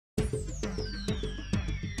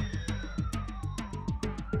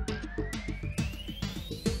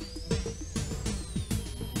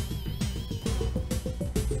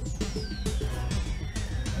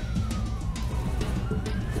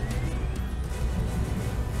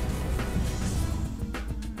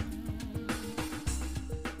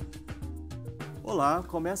Olá,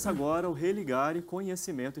 começa agora o Religare,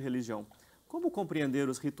 Conhecimento e Religião. Como compreender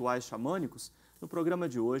os rituais xamânicos? No programa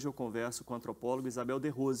de hoje eu converso com a antropóloga Isabel de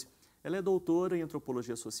Rose. Ela é doutora em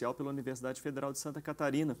antropologia social pela Universidade Federal de Santa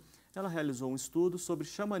Catarina. Ela realizou um estudo sobre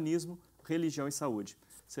xamanismo, religião e saúde.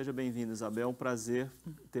 Seja bem-vinda, Isabel. É um prazer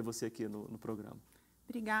ter você aqui no programa.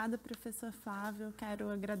 Obrigada, professor Flávio. Quero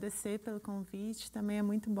agradecer pelo convite. Também é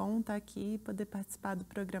muito bom estar aqui e poder participar do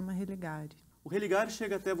programa Religare. O Religare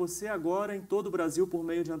chega até você agora em todo o Brasil por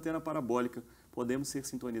meio de antena parabólica. Podemos ser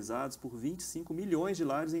sintonizados por 25 milhões de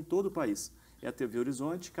lares em todo o país. É a TV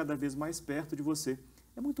Horizonte cada vez mais perto de você.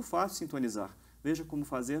 É muito fácil sintonizar. Veja como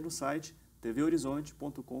fazer no site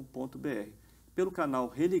tvhorizonte.com.br. Pelo canal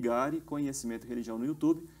Religare, Conhecimento e Religião no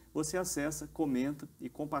YouTube, você acessa, comenta e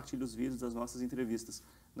compartilha os vídeos das nossas entrevistas.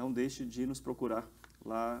 Não deixe de nos procurar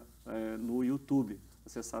lá no YouTube,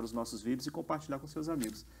 acessar os nossos vídeos e compartilhar com seus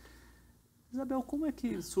amigos. Isabel, como é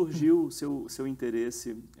que surgiu o seu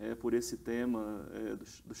interesse por esse tema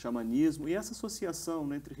do xamanismo e essa associação,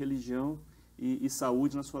 né, entre religião e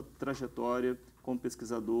saúde na sua trajetória como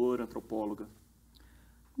pesquisadora, antropóloga?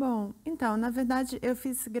 Bom, então, na verdade, eu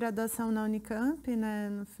fiz graduação na Unicamp, né,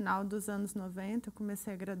 no final dos anos 90, eu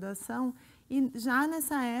comecei a graduação, e já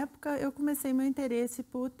nessa época eu comecei meu interesse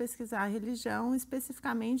por pesquisar religião,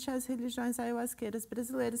 especificamente as religiões ayahuasqueiras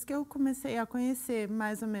brasileiras, que eu comecei a conhecer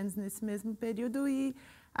mais ou menos nesse mesmo período, e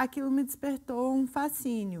aquilo me despertou um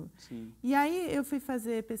fascínio. Sim. E aí eu fui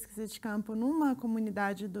fazer pesquisa de campo numa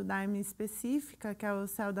comunidade do Daime específica, que é o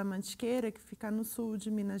Céu da Mantiqueira, que fica no sul de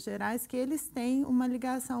Minas Gerais, que eles têm uma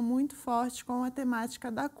ligação muito forte com a temática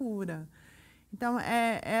da cura. Então,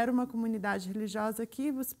 era uma comunidade religiosa que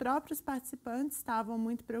os próprios participantes estavam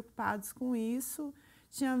muito preocupados com isso.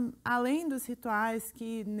 Tinha, além dos rituais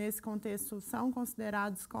que, nesse contexto, são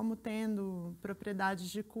considerados como tendo propriedades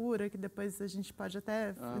de cura, que depois a gente pode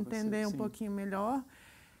até entender um pouquinho melhor,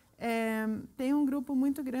 tem um grupo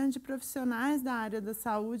muito grande de profissionais da área da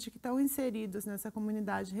saúde que estão inseridos nessa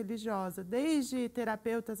comunidade religiosa, desde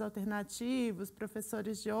terapeutas alternativos,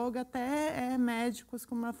 professores de yoga, até médicos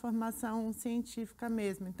com uma formação científica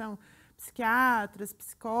mesmo. Então, psiquiatras,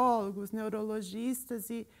 psicólogos,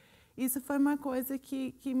 neurologistas, e isso foi uma coisa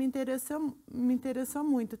que me interessou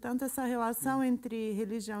muito, tanto essa relação entre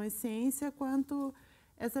religião e ciência, quanto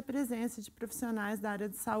essa presença de profissionais da área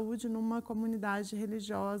de saúde numa comunidade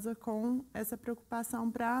religiosa com essa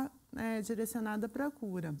preocupação direcionada para a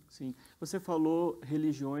cura. Sim. Você falou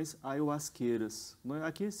religiões ayahuasqueiras.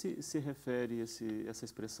 A que se refere essa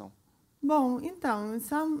expressão? Bom, então,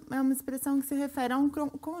 isso é uma expressão que se refere a um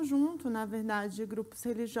conjunto, na verdade, de grupos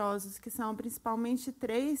religiosos, que são principalmente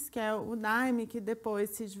três, que é o Daime, que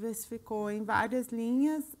depois se diversificou em várias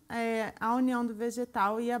linhas, a União do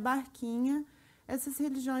Vegetal e a Barquinha. Essas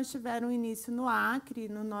religiões tiveram início no Acre,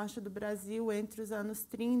 no norte do Brasil, entre os anos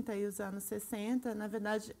 30 e os anos 60. Na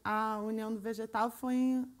verdade, a União do Vegetal foi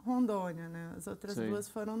em Rondônia, né? As outras duas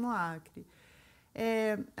foram no Acre.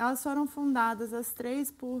 Elas foram fundadas, as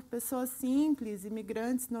três, por pessoas simples,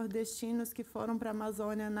 imigrantes nordestinos que foram para a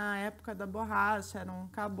Amazônia na época da borracha, eram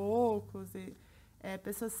caboclos, e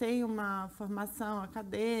pessoas sem uma formação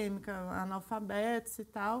acadêmica, analfabetos e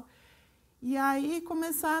tal. E aí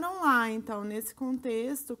começaram lá, então, nesse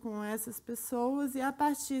contexto, com essas pessoas, e a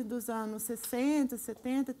partir dos anos 60,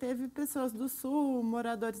 70, teve pessoas do sul,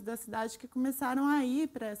 moradores da cidade, que começaram a ir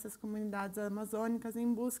para essas comunidades amazônicas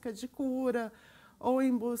em busca de cura, ou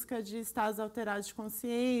em busca de estados alterados de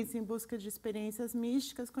consciência, em busca de experiências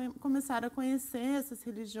místicas, começaram a conhecer essas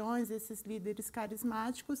religiões, esses líderes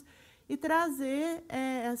carismáticos, e trazer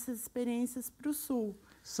essas experiências para o sul.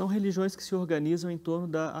 São religiões que se organizam em torno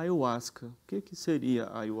da ayahuasca. O que seria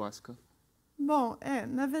a ayahuasca? Bom,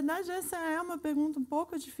 na verdade, essa é uma pergunta um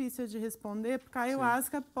pouco difícil de responder, porque a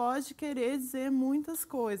ayahuasca pode querer dizer muitas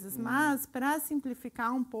coisas, mas, para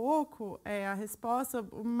simplificar um pouco a resposta,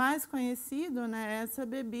 o mais conhecido, né, é essa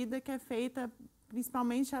bebida que é feita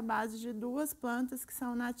principalmente à base de duas plantas que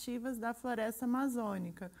são nativas da floresta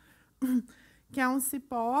amazônica, que é um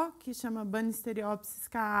cipó, que chama Banisteriopsis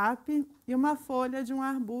caapi, e uma folha de um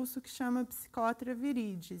arbusto que chama Psychotria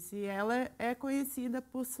viridis. E ela é conhecida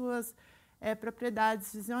por suas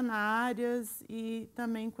propriedades visionárias e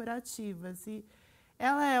também curativas. E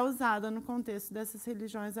ela é usada no contexto dessas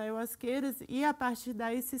religiões ayahuasqueiras e, a partir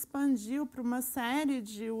daí, se expandiu para uma série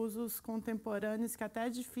de usos contemporâneos que até é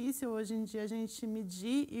difícil hoje em dia a gente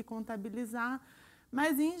medir e contabilizar,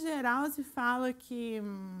 mas, em geral, se fala que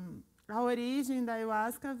a origem da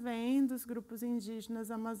ayahuasca vem dos grupos indígenas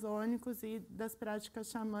amazônicos e das práticas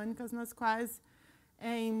xamânicas nas quais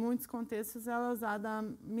em muitos contextos, ela é usada há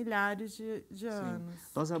milhares de anos.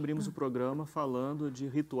 Nós abrimos o programa falando de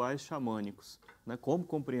rituais xamânicos, né? Como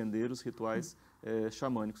compreender os rituais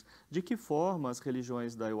xamânicos. De que forma as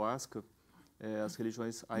religiões da ayahuasca, as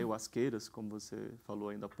religiões ayahuasqueiras, como você falou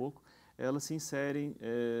ainda há pouco, elas se inserem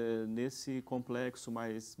nesse complexo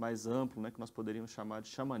mais amplo, né, que nós poderíamos chamar de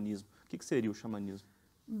xamanismo. O que seria o xamanismo?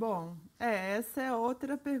 Bom, essa é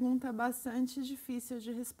outra pergunta bastante difícil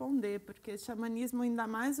de responder, porque xamanismo, ainda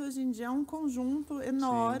mais hoje em dia, é um conjunto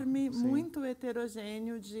enorme, sim. muito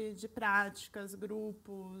heterogêneo de práticas,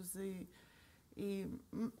 grupos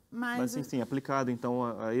Mas sim, aplicado então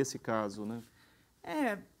a esse caso, né?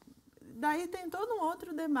 Daí tem todo um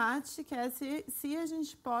outro debate, que é se a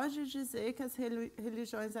gente pode dizer que as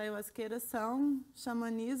religiões ayahuasqueiras são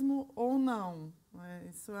xamanismo ou não.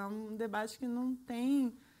 Isso é um debate que não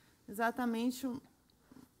tem exatamente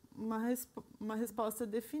uma resposta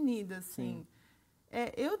definida, assim.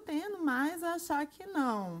 Eu tendo mais a achar que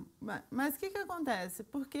não. Mas o que acontece?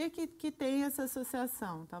 Por que tem essa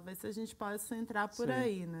associação? Talvez a gente possa entrar por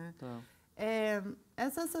aí, né? Tá.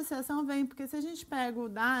 Essa associação vem porque, se a gente pega o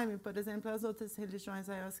Daime, por exemplo, as outras religiões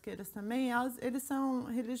ayahuasqueiras também, eles são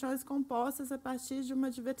religiões compostas a partir de uma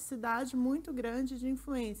diversidade muito grande de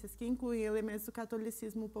influências, que incluem elementos do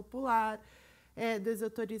catolicismo popular, do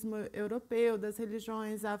esoterismo europeu, das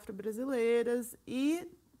religiões afro-brasileiras e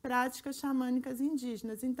práticas xamânicas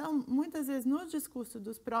indígenas. Então, muitas vezes, no discurso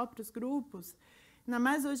dos próprios grupos, ainda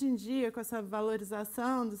mais hoje em dia, com essa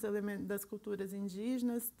valorização dos elementos das culturas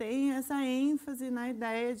indígenas, tem essa ênfase na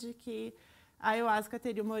ideia de que a ayahuasca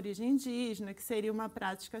teria uma origem indígena, que seria uma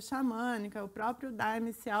prática xamânica. O próprio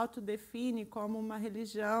Daime se autodefine como uma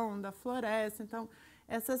religião da floresta. Então,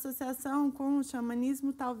 essa associação com o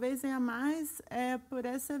xamanismo talvez venha mais por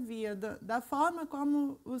essa via, da forma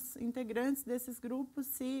como os integrantes desses grupos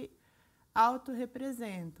se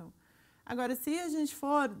autorrepresentam. Agora, se a gente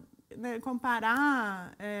for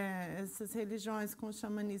comparar essas religiões com os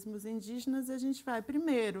xamanismos indígenas, a gente vai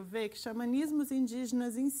primeiro ver que xamanismos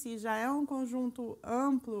indígenas em si já é um conjunto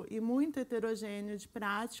amplo e muito heterogêneo de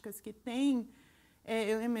práticas que têm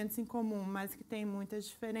elementos em comum, mas que têm muitas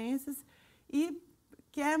diferenças, e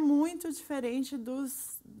que é muito diferente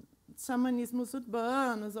dos xamanismos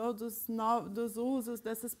urbanos ou dos usos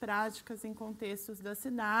dessas práticas em contextos das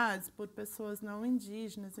cidades por pessoas não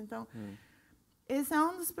indígenas. Então, esse é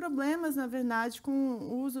um dos problemas, na verdade, com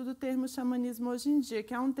o uso do termo xamanismo hoje em dia,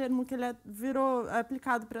 que é um termo que ele virou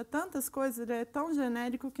aplicado para tantas coisas, ele é tão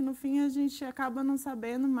genérico que, no fim, a gente acaba não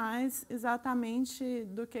sabendo mais exatamente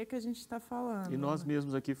do que a gente está falando. E nós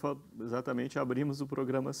mesmos aqui exatamente abrimos o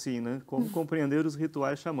programa assim, né? Como compreender os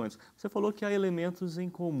rituais xamânicos. Você falou que há elementos em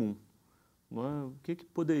comum. Não é? O que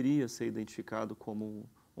poderia ser identificado como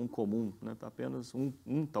um comum, né? Apenas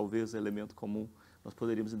talvez, elemento comum nós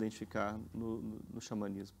poderíamos identificar no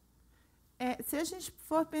xamanismo? Se a gente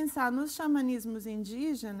for pensar nos xamanismos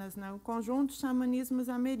indígenas, né, o conjunto de xamanismos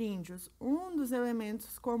ameríndios, um dos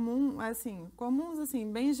elementos comuns,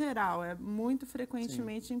 bem geral, é muito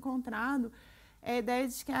frequentemente encontrado, é a ideia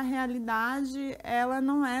de que a realidade, ela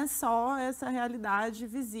não é só essa realidade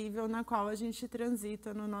visível na qual a gente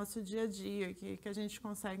transita no nosso dia a dia, que a gente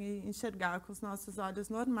consegue enxergar com os nossos olhos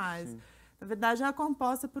normais. Sim. Na verdade, ela é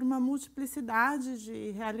composta por uma multiplicidade de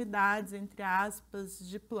realidades, entre aspas,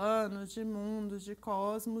 de planos, de mundos, de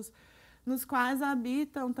cosmos, nos quais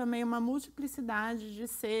habitam também uma multiplicidade de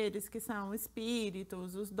seres, que são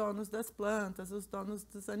espíritos, os donos das plantas, os donos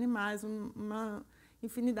dos animais, uma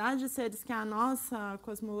infinidade de seres que a nossa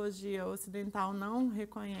cosmologia ocidental não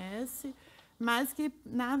reconhece, mas que,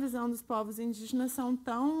 na visão dos povos indígenas, são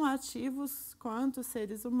tão ativos quanto os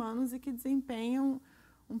seres humanos e que desempenham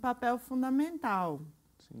um papel fundamental.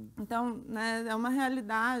 Sim. Então, né, é uma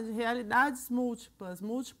realidades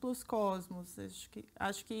múltiplos cosmos.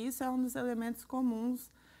 Acho que isso é um dos elementos comuns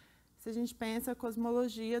se a gente pensa a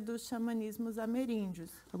cosmologia dos xamanismos ameríndios.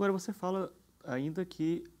 Agora, você fala ainda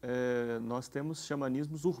que nós temos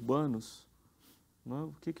xamanismos urbanos. Não é?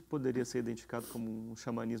 O que poderia ser identificado como um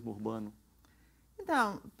xamanismo urbano?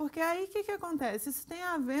 Então, porque aí o que acontece? Isso tem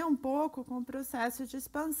a ver um pouco com o processo de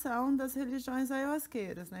expansão das religiões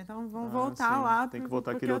ayahuasqueiras, né? Então, vamos voltar lá para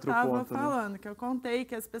o que eu estava falando, que eu contei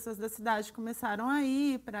que as pessoas da cidade começaram a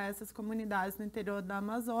ir para essas comunidades no interior da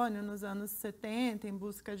Amazônia nos anos 70, em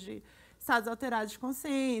busca de estados alterados de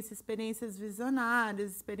consciência, experiências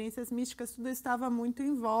visionárias, experiências místicas, tudo estava muito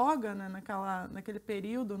em voga, né, naquele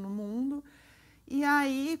período no mundo. E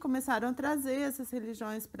aí começaram a trazer essas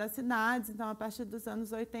religiões para as cidades. Então, a partir dos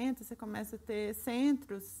anos 80, você começa a ter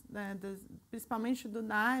centros, né, principalmente do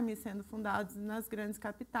Daime, sendo fundados nas grandes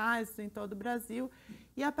capitais, em todo o Brasil.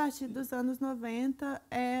 E a partir dos anos 90,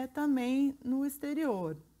 também no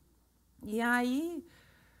exterior. E aí,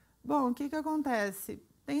 bom, o que acontece?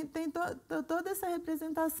 Tem toda essa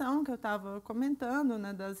representação que eu estava comentando,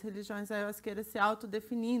 né, das religiões ayahuasqueiras se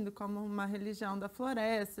autodefinindo como uma religião da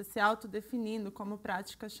floresta, se autodefinindo como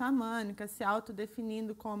prática xamânica, se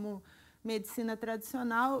autodefinindo como medicina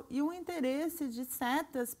tradicional e o interesse de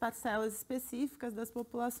certas parcelas específicas das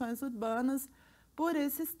populações urbanas por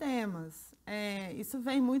esses temas. Isso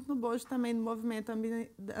vem muito no bojo também do movimento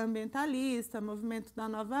ambientalista, movimento da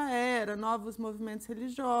nova era, novos movimentos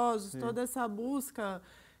religiosos, sim, toda essa busca,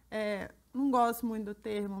 não gosto muito do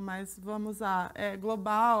termo, mas vamos usar,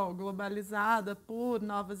 globalizada por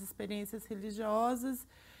novas experiências religiosas.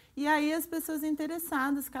 E aí as pessoas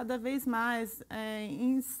interessadas cada vez mais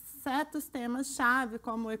em certos temas-chave,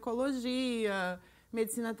 como ecologia,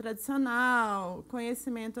 medicina tradicional,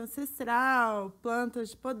 conhecimento ancestral,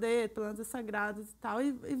 plantas de poder, plantas sagradas e tal,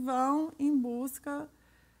 e vão em busca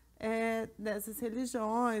dessas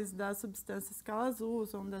religiões, das substâncias que elas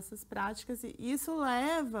usam, dessas práticas, e isso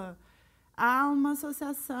leva a uma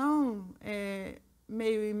associação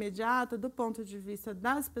meio imediata do ponto de vista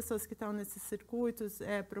das pessoas que estão nesses circuitos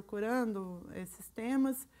procurando esses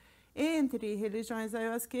temas, entre religiões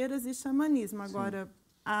ayahuasqueiras e xamanismo. Agora,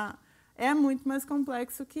 é muito mais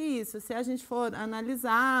complexo que isso. Se a gente for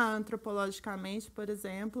analisar antropologicamente, por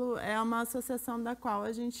exemplo, é uma associação da qual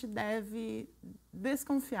a gente deve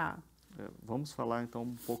desconfiar. Vamos falar, então,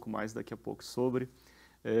 um pouco mais daqui a pouco sobre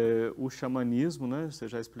o xamanismo, né? Você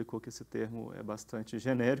já explicou que esse termo é bastante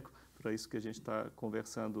genérico, para isso que a gente está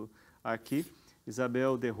conversando aqui.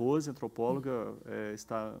 Isabel de Rose, antropóloga,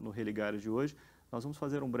 está no Religare de hoje. Nós vamos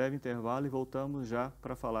fazer um breve intervalo e voltamos já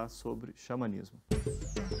para falar sobre xamanismo.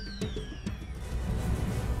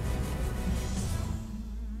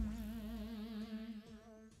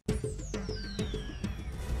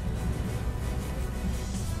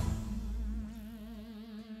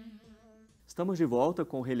 Estamos de volta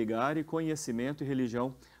com Religare, Conhecimento e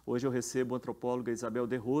Religião. Hoje eu recebo a antropóloga Isabel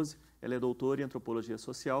de Rose. Ela é doutora em antropologia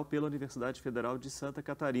social pela Universidade Federal de Santa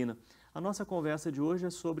Catarina. A nossa conversa de hoje é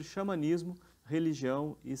sobre xamanismo,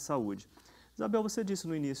 religião e saúde. Isabel, você disse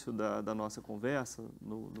no início da nossa conversa,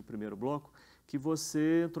 no primeiro bloco, que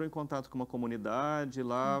você entrou em contato com uma comunidade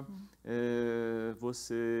lá,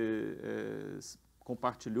 você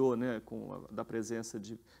compartilhou, né, da presença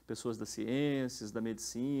de pessoas das ciências, da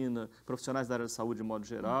medicina, profissionais da área de saúde de modo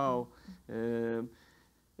geral.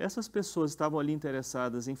 Essas pessoas estavam ali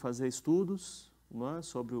interessadas em fazer estudos, não é,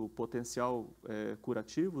 sobre o potencial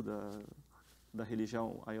curativo da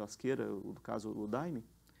religião ayahuasqueira, no caso o Daime?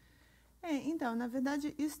 Então, na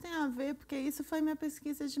verdade, isso tem a ver, porque isso foi minha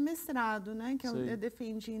pesquisa de mestrado, né, que eu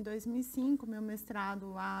defendi em 2005, meu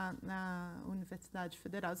mestrado lá na Universidade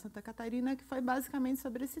Federal de Santa Catarina, que foi basicamente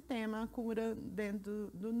sobre esse tema, a cura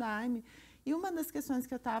dentro do Daime. E uma das questões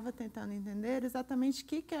que eu estava tentando entender era exatamente o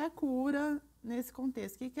que é cura nesse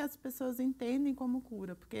contexto, o que as pessoas entendem como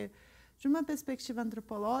cura, porque de uma perspectiva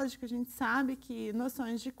antropológica, a gente sabe que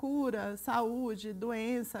noções de cura, saúde,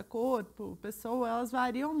 doença, corpo, pessoa, elas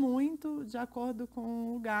variam muito de acordo com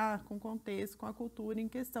o lugar, com o contexto, com a cultura em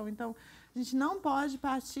questão. Então, a gente não pode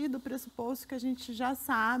partir do pressuposto que a gente já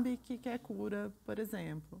sabe o que é cura, por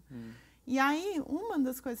exemplo. E aí, uma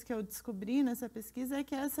das coisas que eu descobri nessa pesquisa é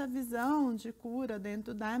que essa visão de cura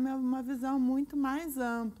dentro do Daime é uma visão muito mais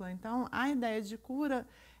ampla. Então, a ideia de cura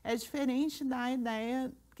é diferente da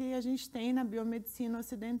ideia que a gente tem na biomedicina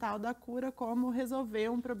ocidental da cura como resolver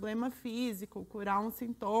um problema físico, curar um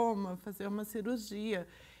sintoma, fazer uma cirurgia.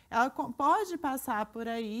 Ela pode passar por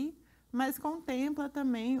aí, mas contempla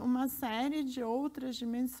também uma série de outras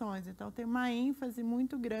dimensões. Então, tem uma ênfase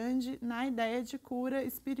muito grande na ideia de cura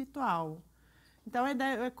espiritual. Então,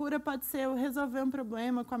 a cura pode ser eu resolver um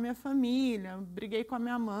problema com a minha família, briguei com a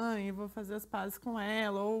minha mãe, vou fazer as pazes com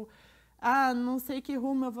ela, ou não sei que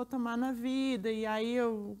rumo eu vou tomar na vida, e aí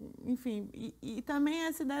enfim, e também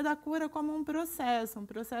essa ideia da cura como um processo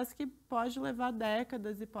que pode levar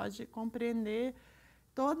décadas e pode compreender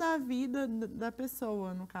toda a vida da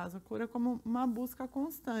pessoa, no caso, a cura como uma busca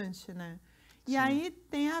constante, né? E aí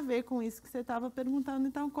tem a ver com isso que você estava perguntando,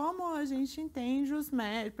 então, como a gente entende os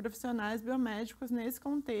profissionais biomédicos nesse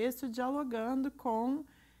contexto, dialogando com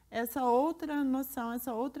essa outra noção,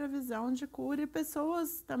 essa outra visão de cura e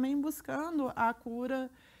pessoas também buscando a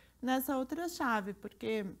cura nessa outra chave,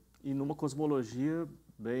 porque... E numa cosmologia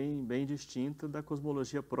bem distinta da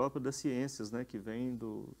cosmologia própria das ciências, né, que vem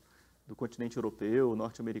do do continente europeu,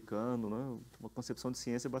 norte-americano, né? Uma concepção de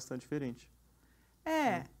ciência bastante diferente.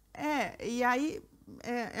 E aí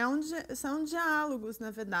são diálogos,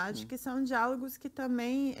 na verdade, que são diálogos que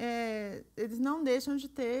também eles não deixam de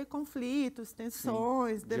ter conflitos,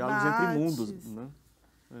 tensões, debates. Diálogos entre mundos, né?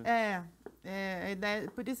 A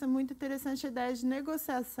ideia, por isso é muito interessante a ideia de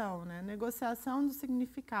negociação, né? Negociação dos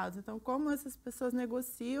significados. Então, como essas pessoas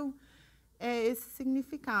negociam esses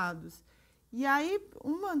significados. E aí,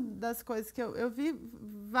 uma das coisas que eu vi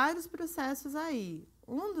vários processos aí.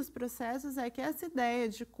 Um dos processos é que essa ideia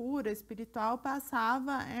de cura espiritual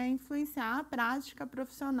passava a influenciar a prática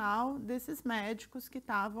profissional desses médicos que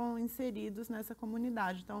estavam inseridos nessa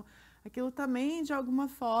comunidade. Então, aquilo também, de alguma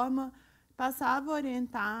forma, passava a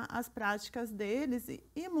orientar as práticas deles,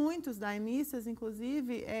 e muitos daimistas,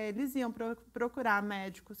 inclusive, eles iam procurar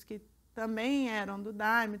médicos que também eram do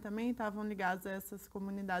Daime, também estavam ligados a essas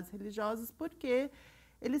comunidades religiosas, porque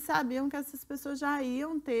eles sabiam que essas pessoas já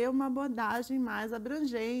iam ter uma abordagem mais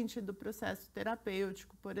abrangente do processo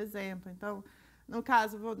terapêutico, por exemplo. Então, no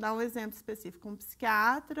caso, vou dar um exemplo específico, um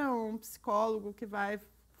psiquiatra ou um psicólogo que vai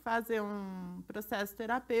fazer um processo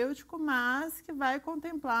terapêutico, mas que vai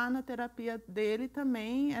contemplar na terapia dele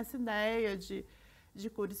também essa ideia de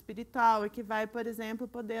cura espiritual, e que vai, por exemplo,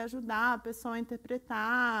 poder ajudar a pessoa a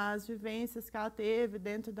interpretar as vivências que ela teve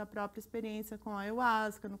dentro da própria experiência com a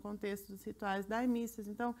ayahuasca, no contexto dos rituais daimistas.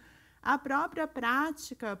 Então, a própria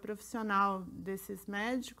prática profissional desses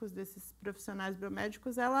médicos, desses profissionais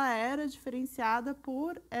biomédicos, ela era diferenciada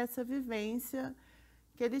por essa vivência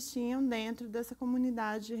que eles tinham dentro dessa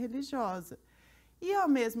comunidade religiosa. E, ao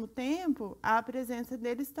mesmo tempo, a presença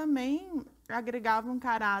deles também agregava um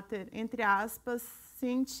caráter, entre aspas,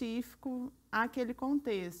 científico àquele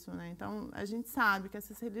contexto, né? Então, a gente sabe que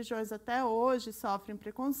essas religiões até hoje sofrem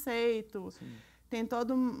preconceito, tem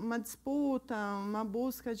toda uma disputa, uma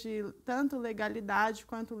busca de tanto legalidade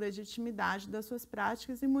quanto legitimidade das suas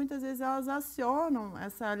práticas, e muitas vezes elas acionam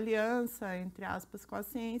essa aliança, entre aspas, com a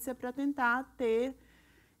ciência para tentar ter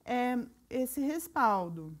esse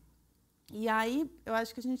respaldo. E aí, eu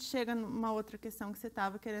acho que a gente chega numa outra questão que você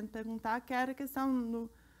estava querendo perguntar, que era a questão do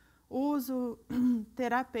uso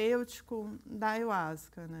terapêutico da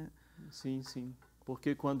ayahuasca, né? Sim, sim.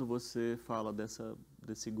 Porque quando você fala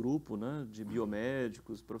desse grupo, né, de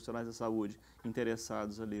biomédicos, profissionais da saúde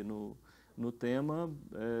interessados ali no tema,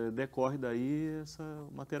 decorre daí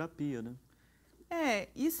uma terapia, né?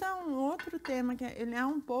 Isso é um outro tema que ele é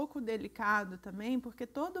um pouco delicado também, porque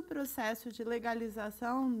todo o processo de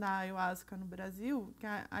legalização da ayahuasca no Brasil, que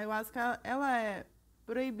a ayahuasca ela é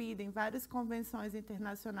proibida em várias convenções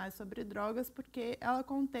internacionais sobre drogas, porque ela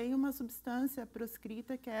contém uma substância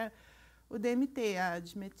proscrita que é o DMT, a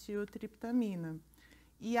dimetiltriptamina.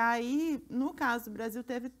 E aí, no caso do Brasil,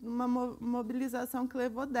 teve uma mobilização que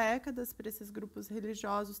levou décadas para esses grupos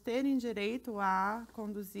religiosos terem direito a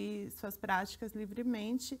conduzir suas práticas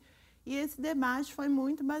livremente. E esse debate foi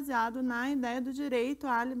muito baseado na ideia do direito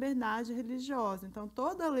à liberdade religiosa. Então,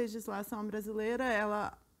 toda a legislação brasileira,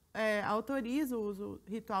 ela autoriza o uso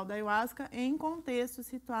ritual da ayahuasca em contextos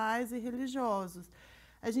rituais e religiosos.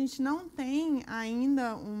 A gente não tem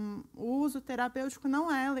ainda o uso terapêutico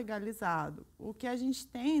não é legalizado. O que a gente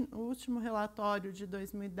tem, o último relatório de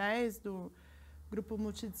 2010 do Grupo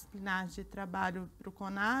Multidisciplinar de Trabalho para o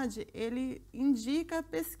CONAD, ele indica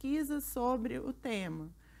pesquisas sobre o tema.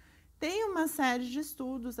 Tem uma série de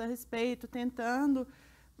estudos a respeito, tentando,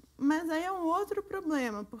 mas aí é um outro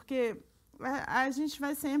problema, porque a gente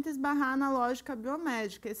vai sempre esbarrar na lógica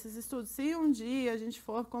biomédica. Esses estudos, se um dia a gente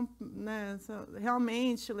for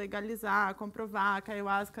realmente legalizar, comprovar que a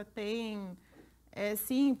ayahuasca tem,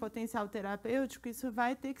 sim, potencial terapêutico, isso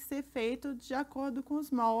vai ter que ser feito de acordo com os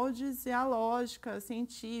moldes e a lógica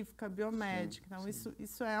científica, biomédica. Então,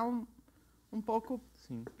 isso é um pouco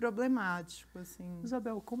problemático. Assim.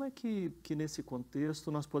 Isabel, como é que nesse contexto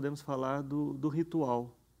nós podemos falar do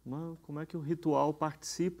ritual? Como é que o ritual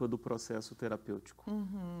participa do processo terapêutico?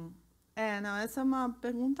 Essa é uma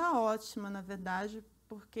pergunta ótima, na verdade,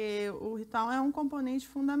 porque o ritual é um componente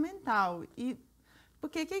fundamental. E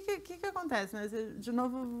porque o que acontece? Mas eu, de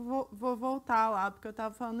novo, vou voltar lá, porque eu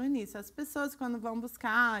estava falando no início. As pessoas, quando vão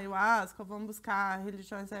buscar ayahuasca, vão buscar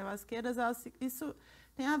religiões ayahuasqueiras, isso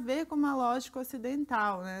tem a ver com uma lógica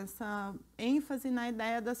ocidental, né? Essa ênfase na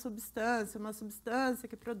ideia da substância, uma substância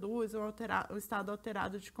que produz um estado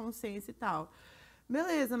alterado de consciência e tal.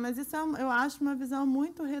 Beleza, mas isso eu acho uma visão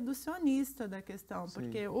muito reducionista da questão,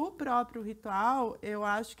 porque o próprio ritual, eu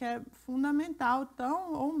acho que é fundamental,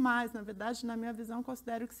 tão ou mais, na verdade, na minha visão,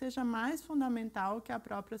 considero que seja mais fundamental que a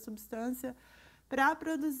própria substância para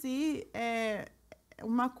produzir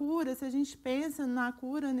uma cura, se a gente pensa na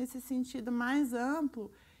cura nesse sentido mais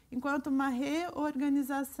amplo, enquanto uma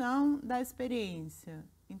reorganização da experiência.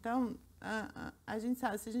 Então, a gente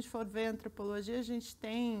sabe, se a gente for ver a antropologia, a gente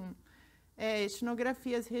tem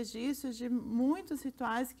etnografias, registros de muitos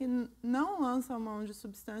rituais que não lançam mão de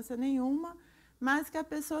substância nenhuma, mas que a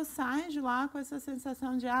pessoa sai de lá com essa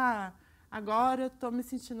sensação de agora eu estou me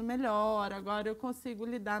sentindo melhor, agora eu consigo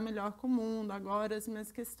lidar melhor com o mundo, agora as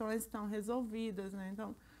minhas questões estão resolvidas, né?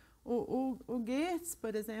 Então, o Geertz,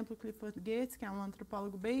 por exemplo, Clifford Geertz, que é um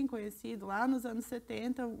antropólogo bem conhecido, lá nos anos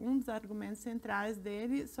 70, um dos argumentos centrais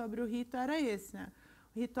dele sobre o rito era esse, né?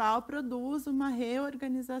 O ritual produz uma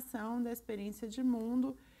reorganização da experiência de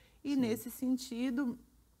mundo e, nesse sentido,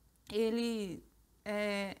 ele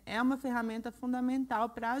é uma ferramenta fundamental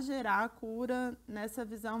para gerar a cura nessa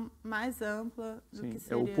visão mais ampla do que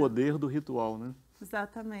seria... É o poder do ritual, né?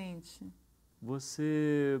 Exatamente.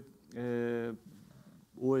 Você,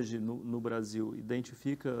 hoje, no Brasil,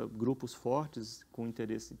 identifica grupos fortes com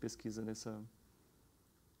interesse em pesquisa nessa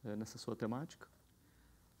sua temática?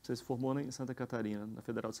 Você se formou em Santa Catarina, na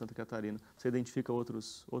Federal de Santa Catarina. Você identifica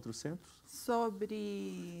outros centros?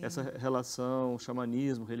 Sobre... Essa relação,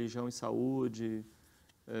 xamanismo, religião e saúde,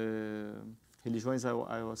 religiões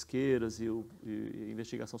ayahuasqueiras e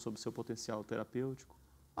investigação sobre o seu potencial terapêutico?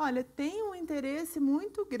 Olha, tem um interesse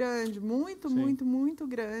muito grande, muito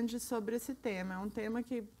grande sobre esse tema. É um tema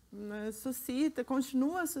que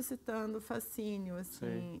continua suscitando fascínio,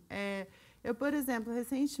 assim. Eu, por exemplo,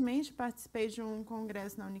 recentemente participei de um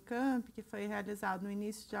congresso na Unicamp, que foi realizado no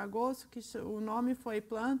início de agosto, que o nome foi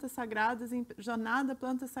Jornada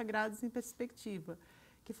Plantas Sagradas em Perspectiva,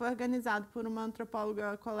 que foi organizado por uma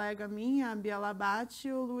antropóloga colega minha, a Bia Labate,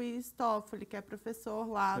 e o Luiz Toffoli, que é professor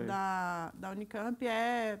lá da Unicamp,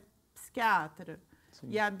 é psiquiatra. Sim.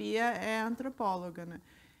 E a Bia é antropóloga, né?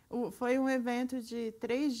 Foi um evento de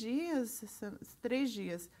 3 dias.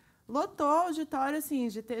 Lotou o auditório, assim,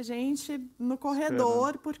 de ter gente no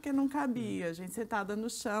corredor porque não cabia, gente sentada no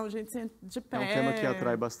chão, gente de pé. É um tema que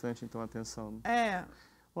atrai bastante, então, a atenção.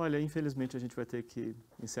 Olha, infelizmente a gente vai ter que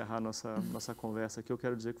encerrar nossa conversa aqui. Eu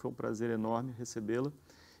quero dizer que foi um prazer enorme recebê-la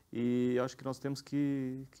e acho que nós temos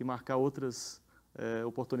que marcar outras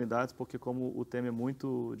oportunidades, porque como o tema é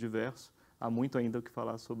muito diverso, há muito ainda o que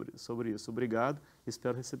falar sobre isso. Obrigado,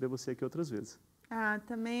 espero receber você aqui outras vezes.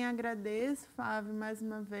 Também agradeço, Flávio, mais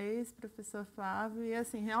uma vez, professor Flávio, e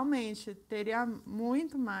assim, realmente, teria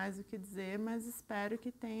muito mais o que dizer, mas espero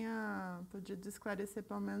que tenha podido esclarecer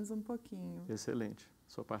pelo menos um pouquinho. Excelente,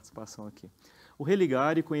 sua participação aqui. O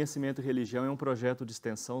Religare, Conhecimento e Religião é um projeto de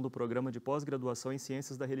extensão do Programa de Pós-Graduação em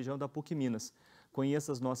Ciências da Religião da PUC Minas.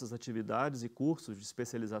 Conheça as nossas atividades e cursos de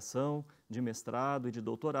especialização, de mestrado e de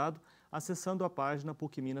doutorado, acessando a página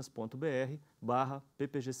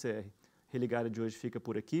pucminas.br/ppgcr. Religare de hoje fica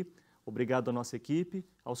por aqui. Obrigado à nossa equipe,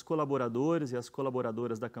 aos colaboradores e às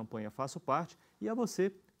colaboradoras da campanha Faço Parte e a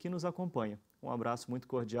você que nos acompanha. Um abraço muito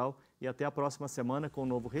cordial e até a próxima semana com o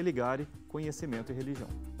novo Religare, Conhecimento e Religião.